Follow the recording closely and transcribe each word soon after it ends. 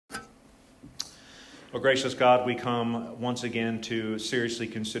Oh, gracious God, we come once again to seriously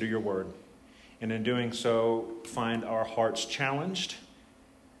consider your word. And in doing so, find our hearts challenged,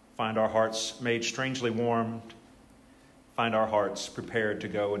 find our hearts made strangely warmed, find our hearts prepared to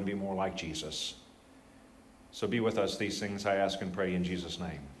go and be more like Jesus. So be with us. These things I ask and pray in Jesus'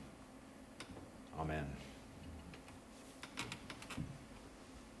 name. Amen.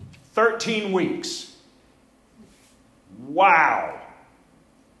 13 weeks. Wow.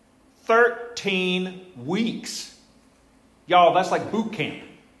 13 weeks. Y'all, that's like boot camp.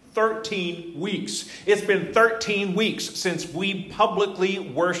 13 weeks. It's been 13 weeks since we publicly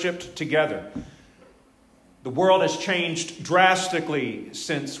worshiped together. The world has changed drastically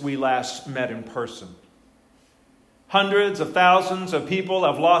since we last met in person. Hundreds of thousands of people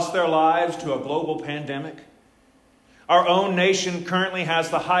have lost their lives to a global pandemic. Our own nation currently has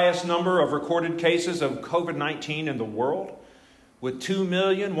the highest number of recorded cases of COVID-19 in the world, with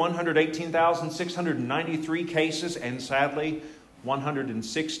 2,118,693 cases and, sadly,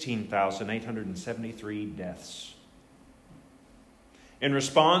 116,873 deaths. In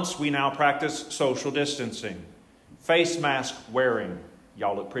response, we now practice social distancing, face mask wearing,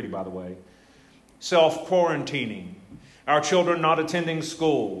 y'all look pretty by the way, self-quarantining, our children not attending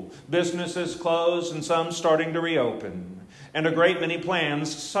school, businesses closed and some starting to reopen, and a great many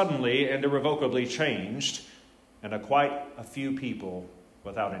plans suddenly and irrevocably changed, and quite a few people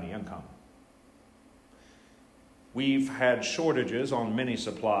without any income. We've had shortages on many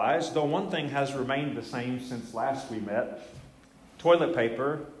supplies, though one thing has remained the same since last we met. Toilet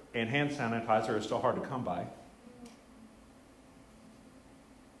paper and hand sanitizer are still hard to come by.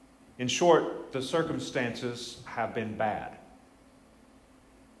 In short, the circumstances have been bad.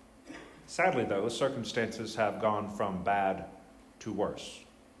 Sadly, though, circumstances have gone from bad to worse.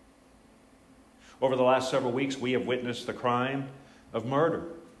 Over the last several weeks, we have witnessed the crime of murder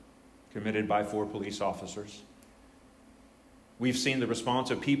committed by 4 police officers. We've seen the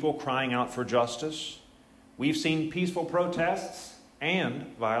response of people crying out for justice. We've seen peaceful protests and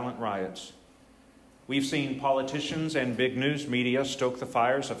violent riots. We've seen politicians and big news media stoke the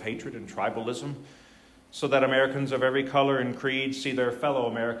fires of hatred and tribalism so that Americans of every color and creed see their fellow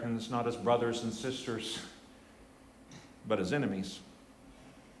Americans not as brothers and sisters, but as enemies.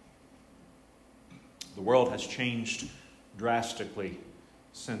 The world has changed drastically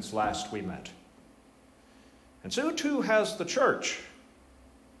since last we met. And so too has the church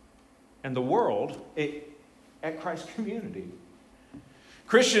and the world at Christ Community.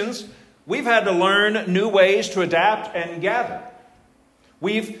 Christians, we've had to learn new ways to adapt and gather.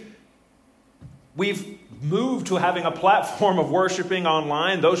 We've moved to having a platform of worshiping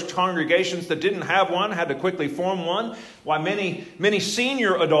online. Those congregations that didn't have one had to quickly form one. Why many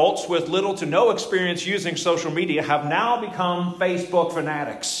senior adults with little to no experience using social media have now become Facebook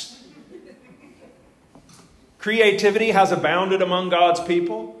fanatics. Creativity has abounded among God's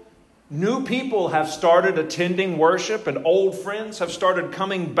people. New people have started attending worship, and old friends have started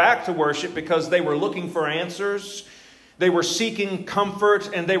coming back to worship because they were looking for answers. They were seeking comfort,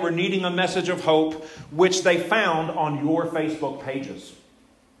 and they were needing a message of hope, which they found on your Facebook pages.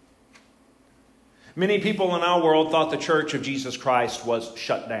 Many people in our world thought the Church of Jesus Christ was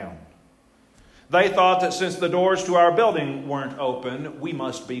shut down. They thought that since the doors to our building weren't open, we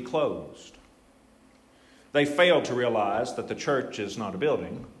must be closed. They failed to realize that the church is not a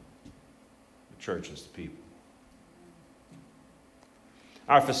building. The church is the people.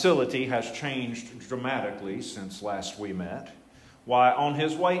 Our facility has changed dramatically since last we met. Why, on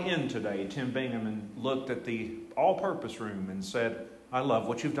his way in today, Tim Bingham looked at the all-purpose room and said, "I love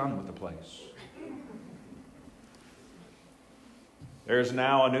what you've done with the place." There's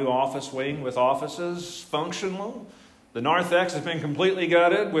now a new office wing with offices functional. The narthex has been completely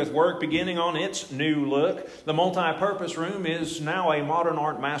gutted with work beginning on its new look. The multi-purpose room is now a modern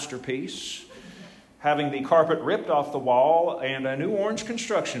art masterpiece, having the carpet ripped off the wall and a new orange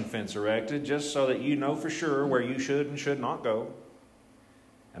construction fence erected just so that you know for sure where you should and should not go.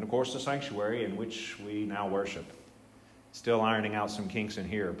 And of course the sanctuary in which we now worship. Still ironing out some kinks in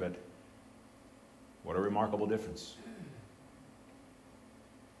here, but what a remarkable difference.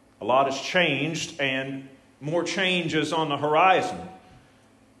 A lot has changed, and more change is on the horizon.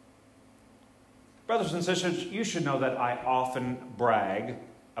 Brothers and sisters, you should know that I often brag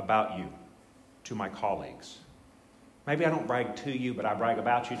about you to my colleagues. Maybe I don't brag to you, but I brag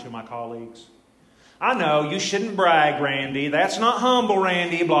about you to my colleagues. I know you shouldn't brag, Randy. That's not humble,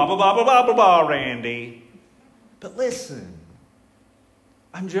 Randy. Blah, blah, blah, blah, blah, blah, blah, Randy. But listen,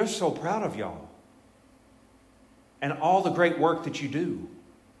 I'm just so proud of y'all and all the great work that you do.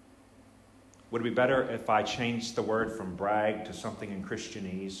 Would it be better if I changed the word from brag to something in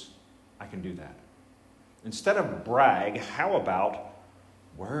Christianese? I can do that. Instead of brag, how about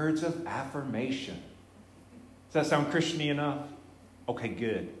words of affirmation? Does that sound Christian-y enough? Okay,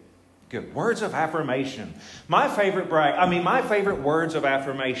 good. Good. Words of affirmation. My favorite words of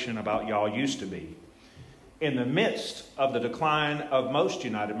affirmation about y'all used to be, in the midst of the decline of most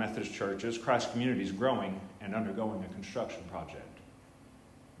United Methodist churches, Christ Community is growing and undergoing a construction project.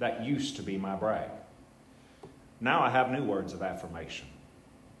 That used to be my brag. Now I have new words of affirmation.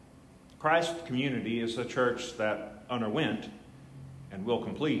 Christ Community is a church that underwent and will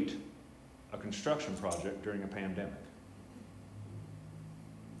complete a construction project during a pandemic.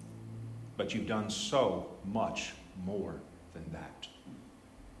 But you've done so much more than that.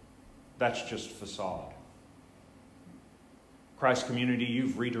 That's just facade. Christ Community,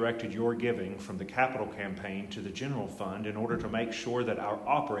 you've redirected your giving from the capital campaign to the general fund in order to make sure that our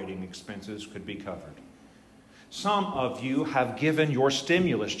operating expenses could be covered. Some of you have given your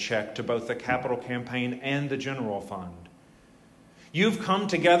stimulus check to both the capital campaign and the general fund. You've come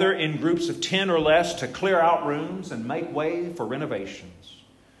together in groups of 10 or less to clear out rooms and make way for renovations.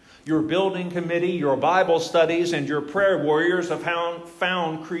 Your building committee, your Bible studies, and your prayer warriors have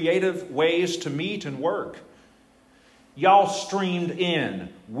found creative ways to meet and work. Y'all streamed in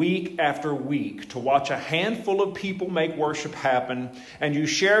week after week to watch a handful of people make worship happen, and you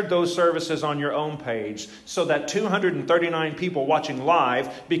shared those services on your own page so that 239 people watching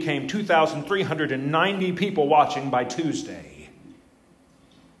live became 2,390 people watching by Tuesday.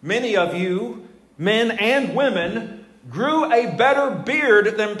 Many of you, men and women, grew a better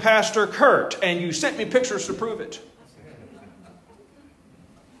beard than Pastor Kurt, and you sent me pictures to prove it.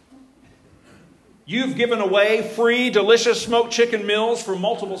 You've given away free, delicious smoked chicken meals for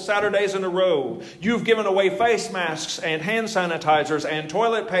multiple Saturdays in a row. You've given away face masks and hand sanitizers and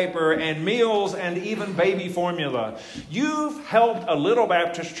toilet paper and meals and even baby formula. You've helped a little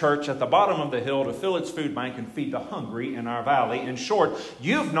Baptist church at the bottom of the hill to fill its food bank and feed the hungry in our valley. In short,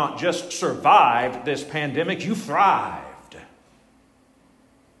 you've not just survived this pandemic, you thrived.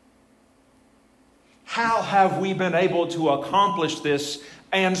 How have we been able to accomplish this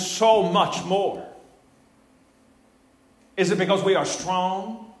and so much more? Is it because we are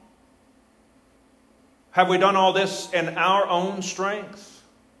strong? Have we done all this in our own strength?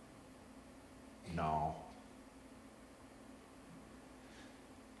 No.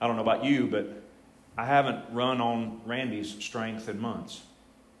 I don't know about you, but I haven't run on Randy's strength in months.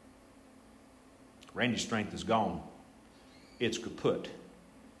 Randy's strength is gone. It's kaput.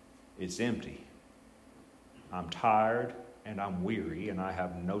 It's empty. I'm tired and I'm weary and I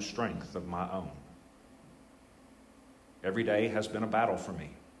have no strength of my own. Every day has been a battle for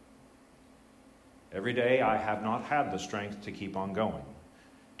me. Every day I have not had the strength to keep on going,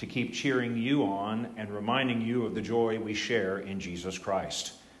 to keep cheering you on and reminding you of the joy we share in Jesus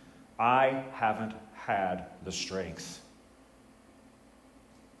Christ. I haven't had the strength.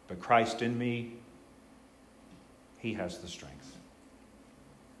 But Christ in me, He has the strength.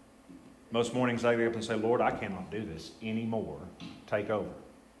 Most mornings I get up and say, Lord, I cannot do this anymore. Take over.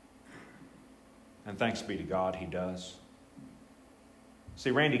 And thanks be to God, He does. See,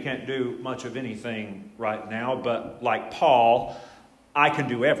 Randy can't do much of anything right now, but like Paul, I can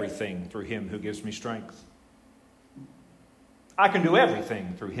do everything through Him who gives me strength. I can do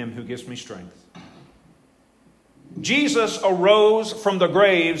everything through Him who gives me strength. Jesus arose from the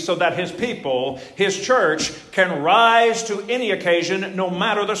grave so that His people, His church, can rise to any occasion, no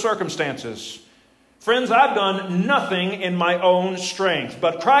matter the circumstances. Friends, I've done nothing in my own strength,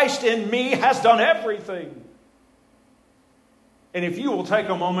 but Christ in me has done everything. And if you will take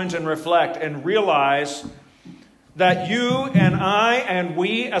a moment and reflect and realize that you and I and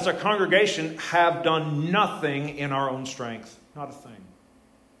we as a congregation have done nothing in our own strength, not a thing.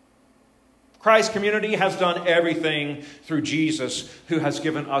 Christ Community has done everything through Jesus who has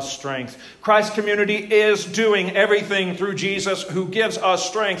given us strength. Christ Community is doing everything through Jesus who gives us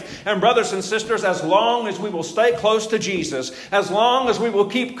strength. And brothers and sisters, as long as we will stay close to Jesus, as long as we will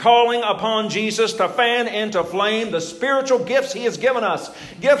keep calling upon Jesus to fan into flame the spiritual gifts He has given us,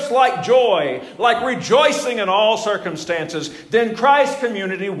 gifts like joy, like rejoicing in all circumstances, then Christ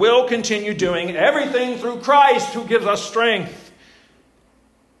Community will continue doing everything through Christ who gives us strength.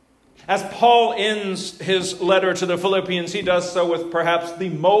 As Paul ends his letter to the Philippians, he does so with perhaps the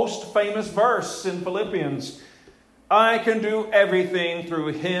most famous verse in Philippians. I can do everything through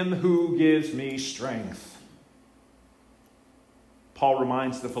Him who gives me strength. Paul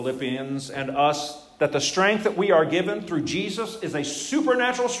reminds the Philippians and us that the strength that we are given through Jesus is a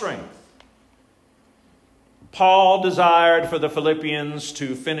supernatural strength. Paul desired for the Philippians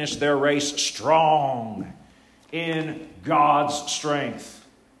to finish their race strong in God's strength.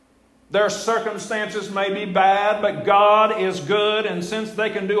 Their circumstances may be bad, but God is good, and since they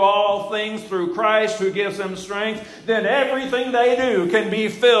can do all things through Christ who gives them strength, then everything they do can be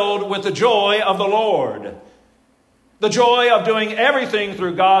filled with the joy of the Lord. The joy of doing everything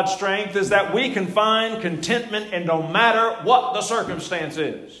through God's strength is that we can find contentment in no matter what the circumstance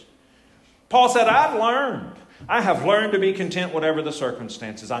is. Paul said, I have learned to be content whatever the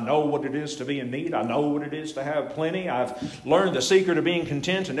circumstances. I know what it is to be in need. I know what it is to have plenty. I've learned the secret of being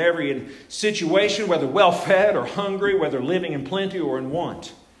content in every situation, whether well-fed or hungry, whether living in plenty or in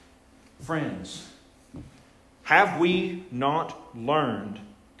want. Friends, have we not learned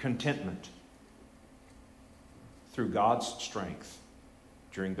contentment through God's strength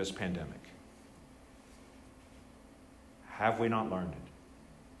during this pandemic? Have we not learned it?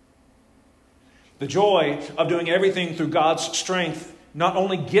 The joy of doing everything through God's strength not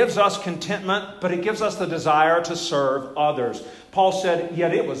only gives us contentment, but it gives us the desire to serve others. Paul said,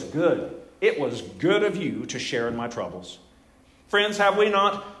 yet it was good. It was good of you to share in my troubles. Friends, have we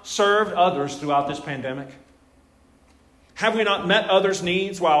not served others throughout this pandemic? Have we not met others'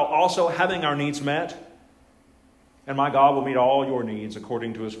 needs while also having our needs met? And my God will meet all your needs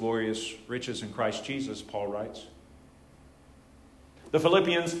according to his glorious riches in Christ Jesus, Paul writes. The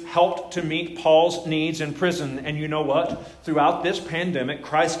Philippians helped to meet Paul's needs in prison. And you know what? Throughout this pandemic,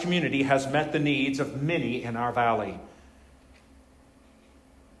 Christ's community has met the needs of many in our valley.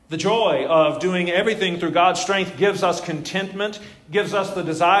 The joy of doing everything through God's strength gives us contentment, gives us the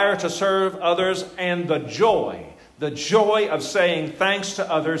desire to serve others, and the joy of saying thanks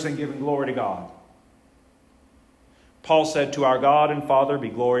to others and giving glory to God. Paul said, to our God and Father be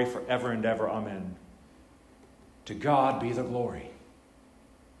glory forever and ever. Amen. To God be the glory.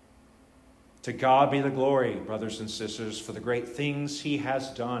 To God be the glory, brothers and sisters, for the great things he has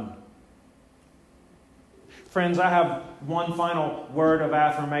done. Friends, I have one final word of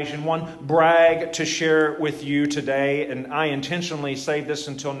affirmation, one brag to share with you today, and I intentionally saved this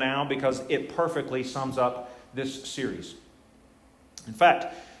until now because it perfectly sums up this series. In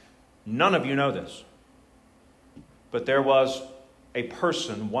fact, none of you know this, but there was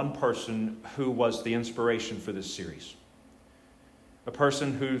one person who was the inspiration for this series. A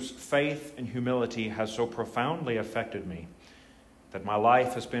person whose faith and humility has so profoundly affected me that my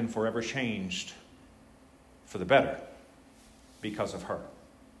life has been forever changed for the better because of her.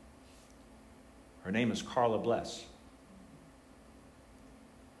 Her name is Carla Bless.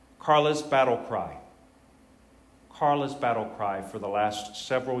 Carla's battle cry for the last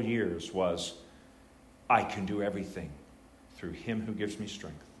several years was, I can do everything through him who gives me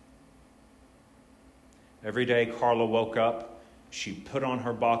strength. Every day Carla woke up, she put on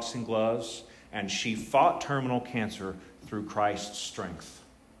her boxing gloves, and she fought terminal cancer through Christ's strength.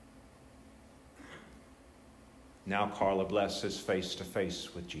 Now Carla Bless is face to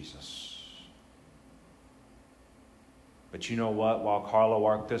face with Jesus. But you know what? While Carla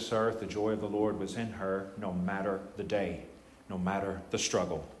walked this earth, the joy of the Lord was in her no matter the day, no matter the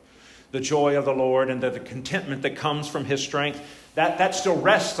struggle. The joy of the Lord and the contentment that comes from his strength, that still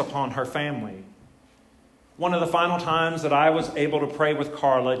rests upon her family. One of the final times that I was able to pray with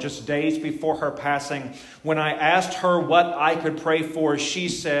Carla, just days before her passing, when I asked her what I could pray for, she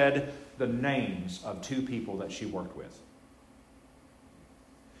said the names of two people that she worked with.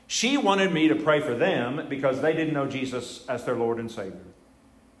 She wanted me to pray for them because they didn't know Jesus as their Lord and Savior.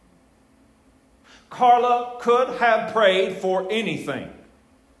 Carla could have prayed for anything,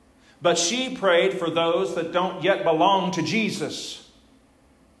 but she prayed for those that don't yet belong to Jesus.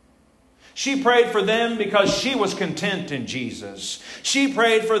 She prayed for them because she was content in Jesus. She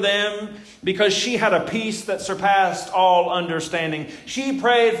prayed for them because she had a peace that surpassed all understanding. She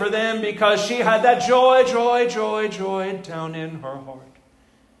prayed for them because she had that joy down in her heart.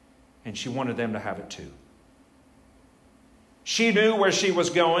 And she wanted them to have it too. She knew where she was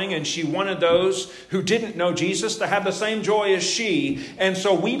going, and she wanted those who didn't know Jesus to have the same joy as she. And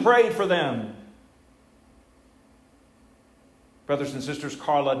so we prayed for them. Brothers and sisters,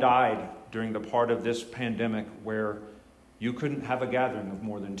 Carla died during the part of this pandemic where you couldn't have a gathering of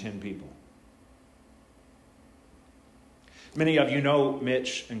more than 10 people. Many of you know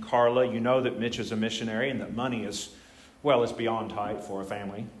Mitch and Carla. You know that Mitch is a missionary and that money is beyond tight for a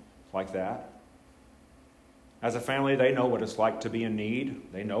family like that. As a family, they know what it's like to be in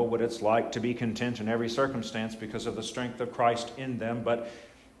need. They know what it's like to be content in every circumstance because of the strength of Christ in them, but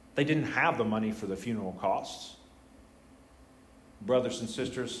they didn't have the money for the funeral costs. Brothers and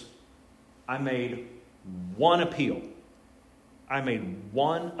sisters, I made one appeal. I made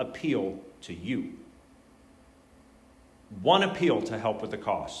one appeal to you. One appeal to help with the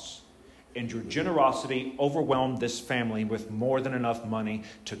costs. and your generosity overwhelmed this family with more than enough money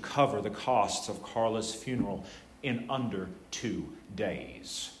to cover the costs of Carla's funeral in under 2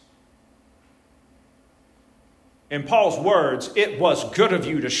 days. In Paul's words, it was good of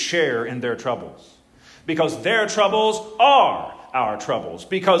you to share in their troubles, because their troubles are our troubles,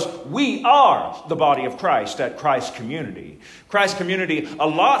 because we are the body of Christ at Christ Community. Christ Community, a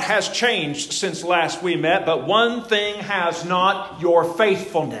lot has changed since last we met, but one thing has not: your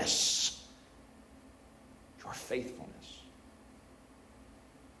faithfulness. Your faithfulness.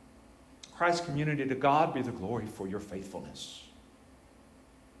 Christ Community, to God be the glory for your faithfulness.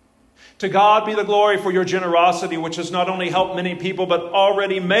 To God be the glory for your generosity, which has not only helped many people, but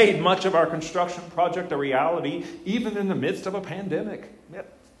already made much of our construction project a reality, even in the midst of a pandemic.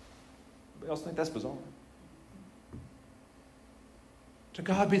 Yet, anybody else think that's bizarre? To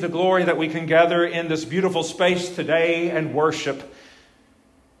God be the glory that we can gather in this beautiful space today and worship.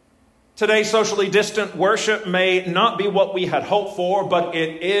 Today, socially distant worship may not be what we had hoped for, but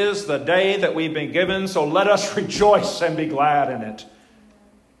it is the day that we've been given, so let us rejoice and be glad in it.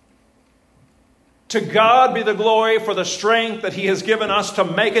 To God be the glory for the strength that He has given us to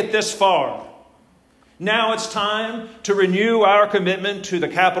make it this far. Now it's time to renew our commitment to the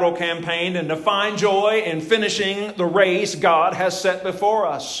capital campaign and to find joy in finishing the race God has set before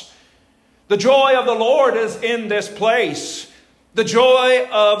us. The joy of the Lord is in this place. The joy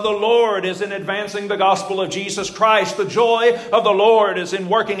of the Lord is in advancing the gospel of Jesus Christ. The joy of the Lord is in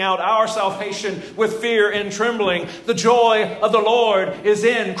working out our salvation with fear and trembling. The joy of the Lord is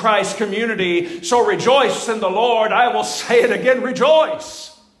in Christ's community. So rejoice in the Lord. I will say it again,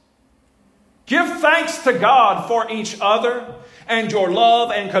 rejoice. Give thanks to God for each other and your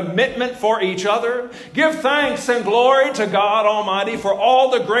love and commitment for each other. Give thanks and glory to God Almighty for all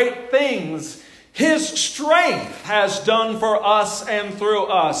the great things His strength has done for us and through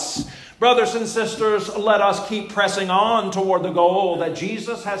us. Brothers and sisters, let us keep pressing on toward the goal that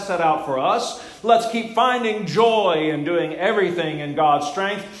Jesus has set out for us. Let's keep finding joy in doing everything in God's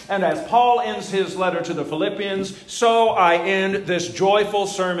strength. And as Paul ends his letter to the Philippians, so I end this joyful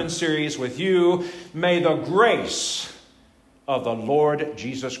sermon series with you. May the grace of the Lord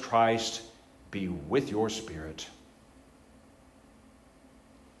Jesus Christ be with your spirit.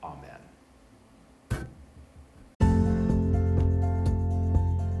 Amen.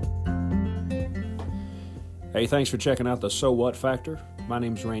 Hey, thanks for checking out the So What Factor. My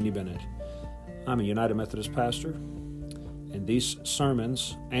name's Randy Bennett. I'm a United Methodist pastor, and these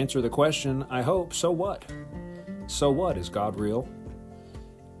sermons answer the question, I hope, so what? So what? Is God real?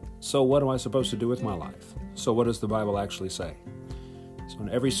 So what am I supposed to do with my life? So what does the Bible actually say? So in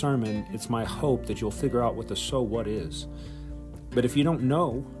every sermon, it's my hope that you'll figure out what the so what is. But if you don't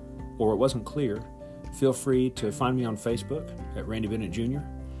know, or it wasn't clear, feel free to find me on Facebook at Randy Bennett Jr.,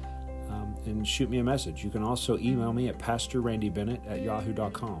 and shoot me a message. You can also email me at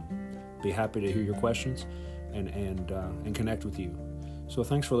pastorrandybennett@yahoo.com. Be happy to hear your questions and connect with you. So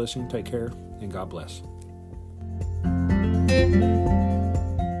thanks for listening. Take care, and God bless.